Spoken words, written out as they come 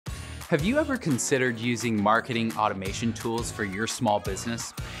Have you ever considered using marketing automation tools for your small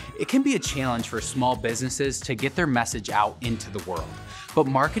business? It can be a challenge for small businesses to get their message out into the world, but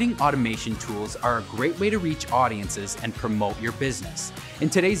marketing automation tools are a great way to reach audiences and promote your business. In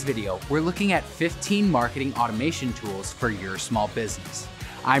today's video, we're looking at 15 marketing automation tools for your small business.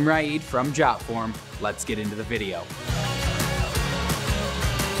 I'm Raid from Jotform. Let's get into the video.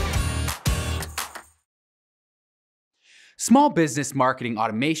 Small business marketing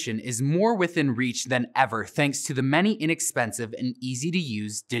automation is more within reach than ever thanks to the many inexpensive and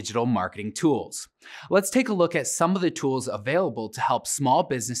easy-to-use digital marketing tools. Let's take a look at some of the tools available to help small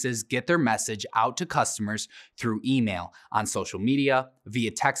businesses get their message out to customers through email, on social media,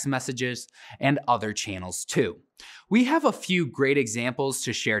 via text messages, and other channels too. We have a few great examples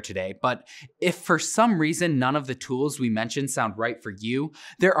to share today, but if for some reason none of the tools we mentioned sound right for you,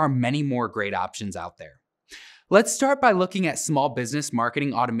 there are many more great options out there. Let's start by looking at small business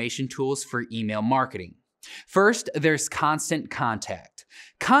marketing automation tools for email marketing. First, there's Constant Contact.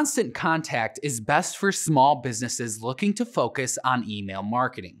 Constant Contact is best for small businesses looking to focus on email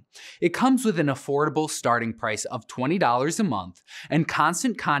marketing. It comes with an affordable starting price of $20 a month, and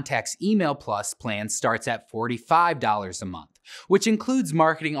Constant Contact's Email Plus plan starts at $45 a month, which includes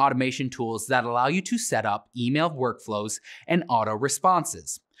marketing automation tools that allow you to set up email workflows and auto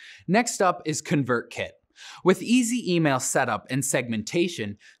responses. Next up is ConvertKit. With easy email setup and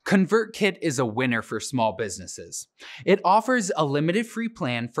segmentation, ConvertKit is a winner for small businesses. It offers a limited free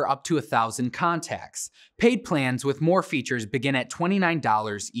plan for up to 1,000 contacts. Paid plans with more features begin at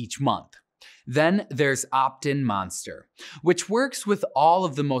 $29 each month. Then there's OptinMonster, which works with all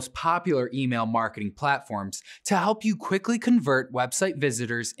of the most popular email marketing platforms to help you quickly convert website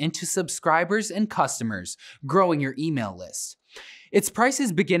visitors into subscribers and customers, growing your email list. Its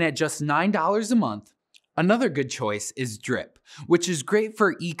prices begin at just $9 a month. Another good choice is Drip, which is great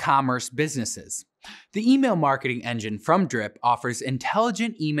for e-commerce businesses. The email marketing engine from Drip offers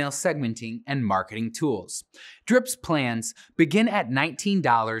intelligent email segmenting and marketing tools. Drip's plans begin at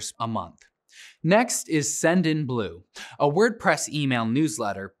 $19 a month. Next is Sendinblue, a WordPress email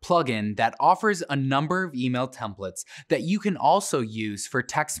newsletter plugin that offers a number of email templates that you can also use for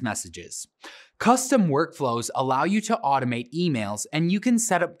text messages. Custom workflows allow you to automate emails, and you can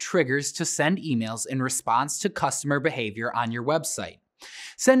set up triggers to send emails in response to customer behavior on your website.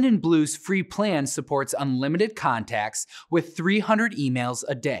 Sendinblue's free plan supports unlimited contacts with 300 emails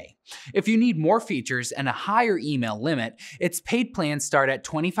a day. If you need more features and a higher email limit, its paid plans start at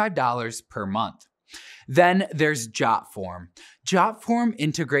 $25 per month. Then there's Jotform. Jotform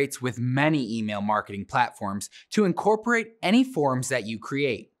integrates with many email marketing platforms to incorporate any forms that you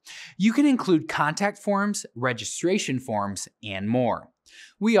create. You can include contact forms, registration forms, and more.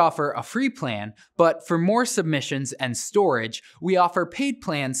 We offer a free plan, but for more submissions and storage, we offer paid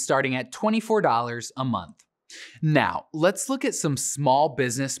plans starting at $24 a month. Now, let's look at some small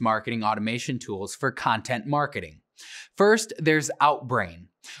business marketing automation tools for content marketing. First, there's Outbrain,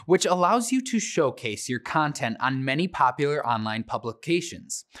 which allows you to showcase your content on many popular online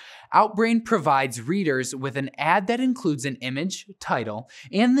publications. Outbrain provides readers with an ad that includes an image, title,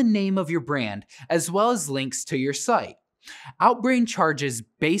 and the name of your brand, as well as links to your site. Outbrain charges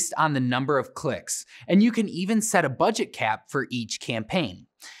based on the number of clicks, and you can even set a budget cap for each campaign.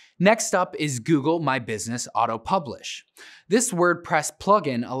 Next up is Google My Business Auto Publish. This WordPress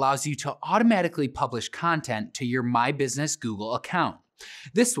plugin allows you to automatically publish content to your My Business Google account.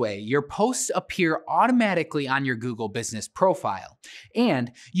 This way, your posts appear automatically on your Google Business profile,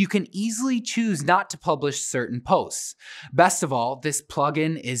 and you can easily choose not to publish certain posts. Best of all, this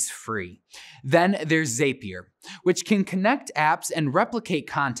plugin is free. Then there's Zapier, which can connect apps and replicate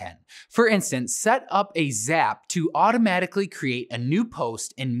content. For instance, set up a Zap to automatically create a new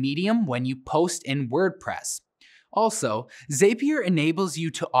post in Medium when you post in WordPress. Also, Zapier enables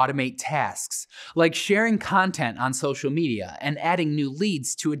you to automate tasks, like sharing content on social media and adding new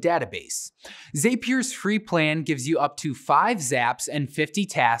leads to a database. Zapier's free plan gives you up to 5 Zaps and 50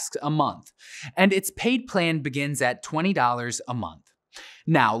 tasks a month, and its paid plan begins at $20 a month.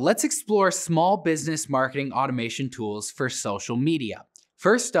 Now, let's explore small business marketing automation tools for social media.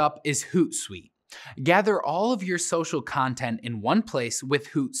 First up is Hootsuite. Gather all of your social content in one place with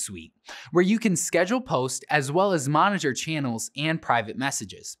Hootsuite, where you can schedule posts as well as monitor channels and private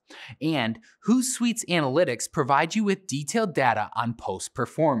messages. And Hootsuite's analytics provide you with detailed data on post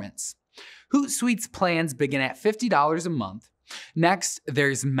performance. Hootsuite's plans begin at $50 a month. Next,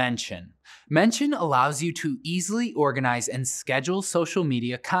 there's Mention. Mention allows you to easily organize and schedule social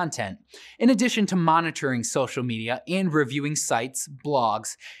media content, in addition to monitoring social media and reviewing sites,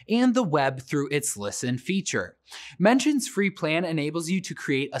 blogs, and the web through its Listen feature. Mention's free plan enables you to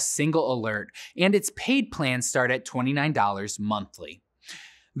create a single alert, and its paid plans start at $29 monthly.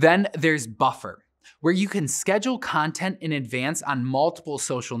 Then there's Buffer, where you can schedule content in advance on multiple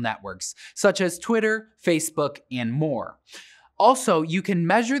social networks, such as Twitter, Facebook, and more. Also, you can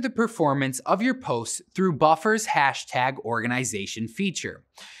measure the performance of your posts through Buffer's hashtag organization feature.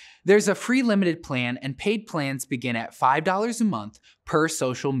 There's a free limited plan, and paid plans begin at $5 a month per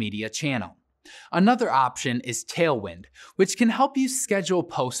social media channel. Another option is Tailwind, which can help you schedule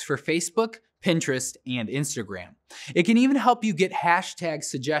posts for Facebook, Pinterest, and Instagram. It can even help you get hashtag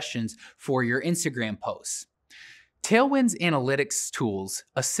suggestions for your Instagram posts. Tailwind's analytics tools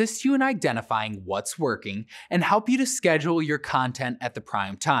assist you in identifying what's working and help you to schedule your content at the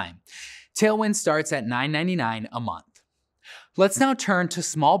prime time. Tailwind starts at $9.99 a month. Let's now turn to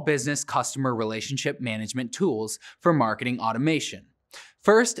small business customer relationship management tools for marketing automation.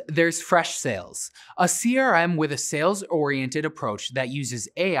 First, there's Freshsales, a CRM with a sales-oriented approach that uses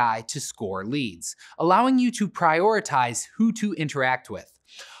AI to score leads, allowing you to prioritize who to interact with.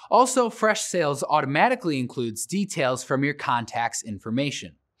 Also, Freshsales automatically includes details from your contact's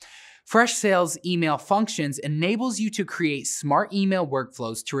information. Freshsales email functions enables you to create smart email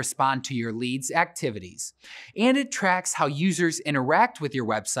workflows to respond to your leads' activities, and it tracks how users interact with your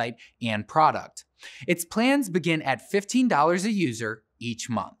website and product. Its plans begin at $15 a user each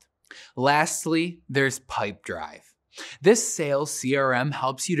month. Lastly, there's Pipedrive. This sales CRM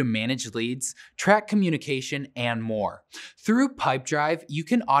helps you to manage leads, track communication, and more. Through Pipedrive, you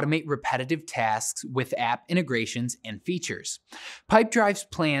can automate repetitive tasks with app integrations and features. Pipedrive's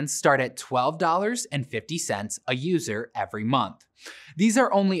plans start at $12.50 a user every month. These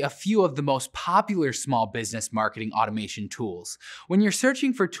are only a few of the most popular small business marketing automation tools. When you're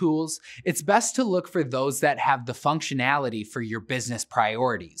searching for tools, it's best to look for those that have the functionality for your business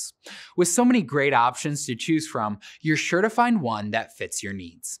priorities. With so many great options to choose from, you're sure to find one that fits your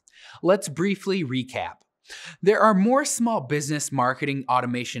needs. Let's briefly recap. There are more small business marketing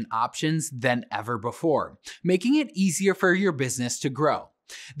automation options than ever before, making it easier for your business to grow.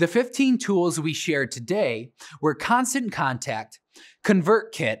 The 15 tools we shared today were Constant Contact,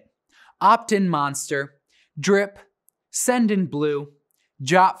 ConvertKit, OptinMonster, Drip, Sendinblue,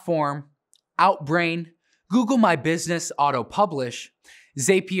 Jotform, Outbrain, Google My Business Auto Publish,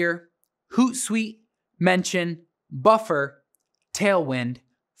 Zapier, Hootsuite, Mention, Buffer, Tailwind,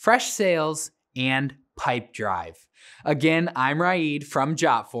 Freshsales, and Pipedrive. Again, I'm Raid from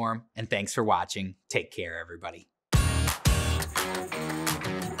Jotform, and thanks for watching. Take care, everybody.